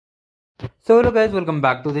So hello guys, welcome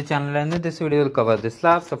back to the channel, and in this video we'll cover this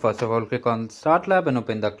lab. So first of all, click on start lab and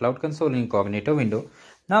open the cloud console incognito window.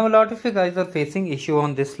 Now a lot of you guys are facing issue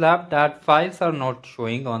on this lab that files are not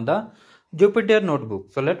showing on the Jupyter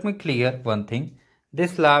notebook. So let me clear one thing.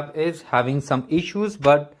 This lab is having some issues,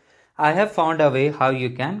 but I have found a way how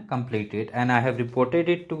you can complete it, and I have reported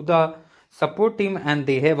it to the support team and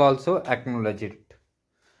they have also acknowledged it.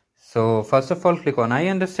 So first of all, click on I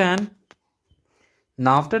understand.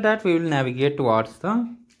 Now after that we will navigate towards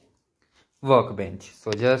the workbench.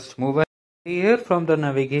 So just move ahead. Here from the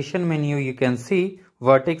navigation menu you can see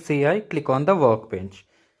Vertex AI. Click on the workbench,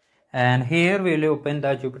 and here we will open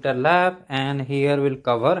the Jupyter lab, and here we'll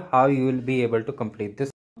cover how you will be able to complete this.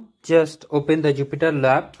 Just open the Jupyter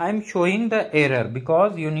lab. I am showing the error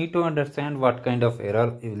because you need to understand what kind of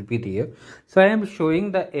error will be there. So I am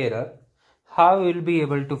showing the error. How we will be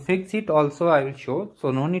able to fix it also I will show,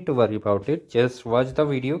 so no need to worry about it. Just watch the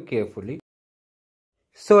video carefully.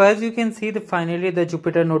 So as you can see, finally the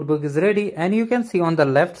Jupyter notebook is ready, and you can see on the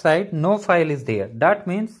left side no file is there. That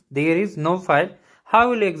means there is no file. How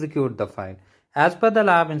will you execute the file? As per the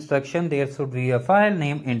lab instruction, there should be a file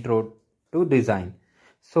named intro to design.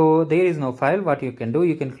 So there is no file. What you can do,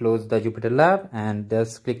 you can close the Jupyter lab and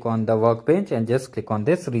just click on the workbench and just click on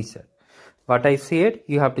this reset. What I said,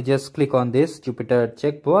 you have to just click on this Jupyter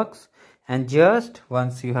checkbox, and just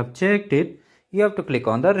once you have checked it, you have to click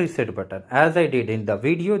on the reset button. As I did in the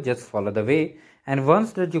video, just follow the way, and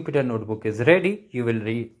once the Jupyter notebook is ready, you will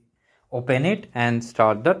open it and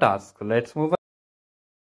start the task. So let's move on.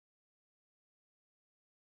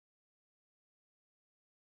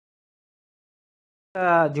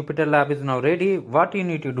 The Jupyter lab is now ready. What you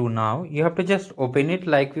need to do now, you have to just open it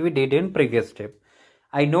like we did in previous step.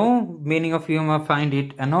 I know many of you may find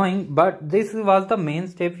it annoying, but this was the main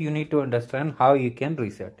step. You need to understand how you can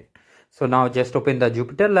reset it. So now just open the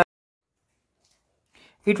Jupyter lab.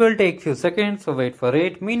 It will take few seconds, so wait for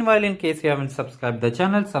it. Meanwhile, in case you haven't subscribed the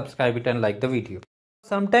channel, subscribe it and like the video.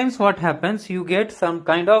 Sometimes what happens, you get some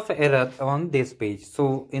kind of error on this page.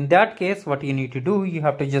 So in that case, what you need to do, you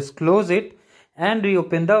have to just close it and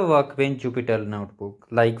reopen the workbench Jupyter notebook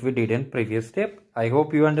like we did in previous step. I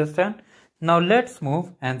hope you understand. Now let's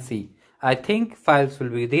move and see. I think files will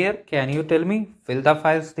be there. Can you tell me? Fill the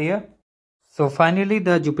files there. So finally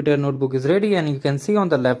the Jupyter notebook is ready, and you can see on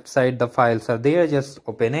the left side the files are there. Just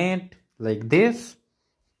open it like this.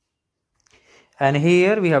 And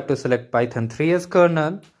here we have to select Python 3 as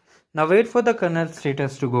kernel. Now wait for the kernel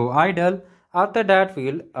status to go idle. After that we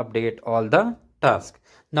will update all the tasks.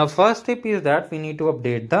 Now first step is that we need to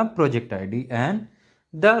update the project ID and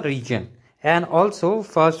the region. And also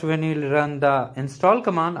first when you run the install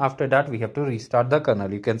command, after that we have to restart the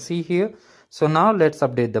kernel. You can see here. So now let's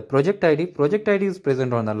update the project ID. Project ID is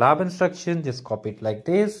present on the lab instruction. Just copy it like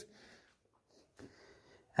this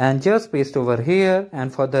and just paste over here.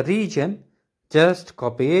 And for the region, just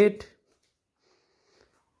copy it,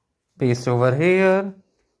 paste over here.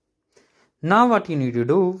 Now what you need to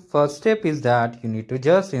do, first step is that you need to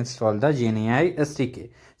just install the GenAI SDK.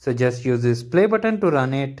 So just use this play button to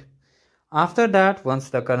run it. After that, once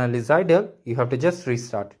the kernel is idle, you have to just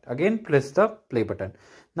restart it. Again, press the play button.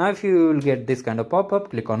 Now if you will get this kind of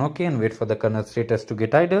pop-up, click on OK and wait for the kernel status to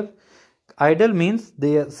get idle. Idle means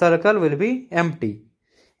the circle will be empty,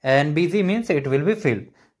 and busy means it will be filled.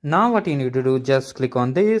 Now what you need to do, just click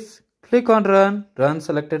on this, click on run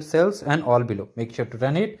selected cells and all below. Make sure to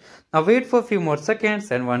run it. Now wait for a few more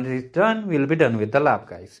seconds, and once it's done, we'll be done with the lab,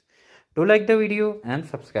 guys. Do like the video and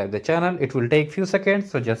subscribe the channel. It will take few seconds,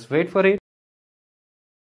 so just wait for it.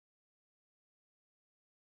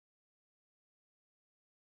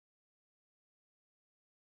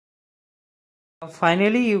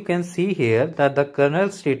 Finally, you can see here that the kernel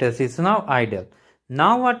status is now idle.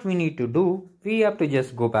 Now what we need to do, we have to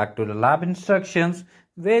just go back to the lab instructions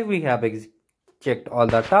where we have checked all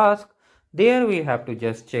the tasks. There we have to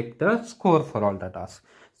just check the score for all the tasks.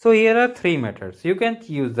 So here are three methods. You can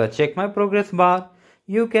use the check my progress bar.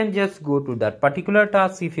 You can just go to that particular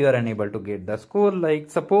task if you are unable to get the score. Like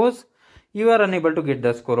suppose you are unable to get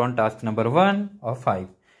the score on task number 1 or 5.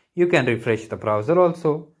 You can refresh the browser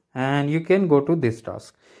also, and you can go to this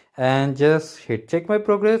task and just hit check my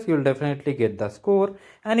progress. You'll definitely get the score.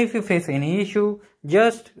 And if you face any issue,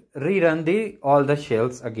 just rerun all the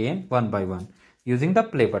shells again one by one using the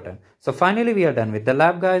play button. So finally we are done with the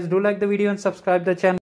lab, guys. Do like the video and subscribe the channel.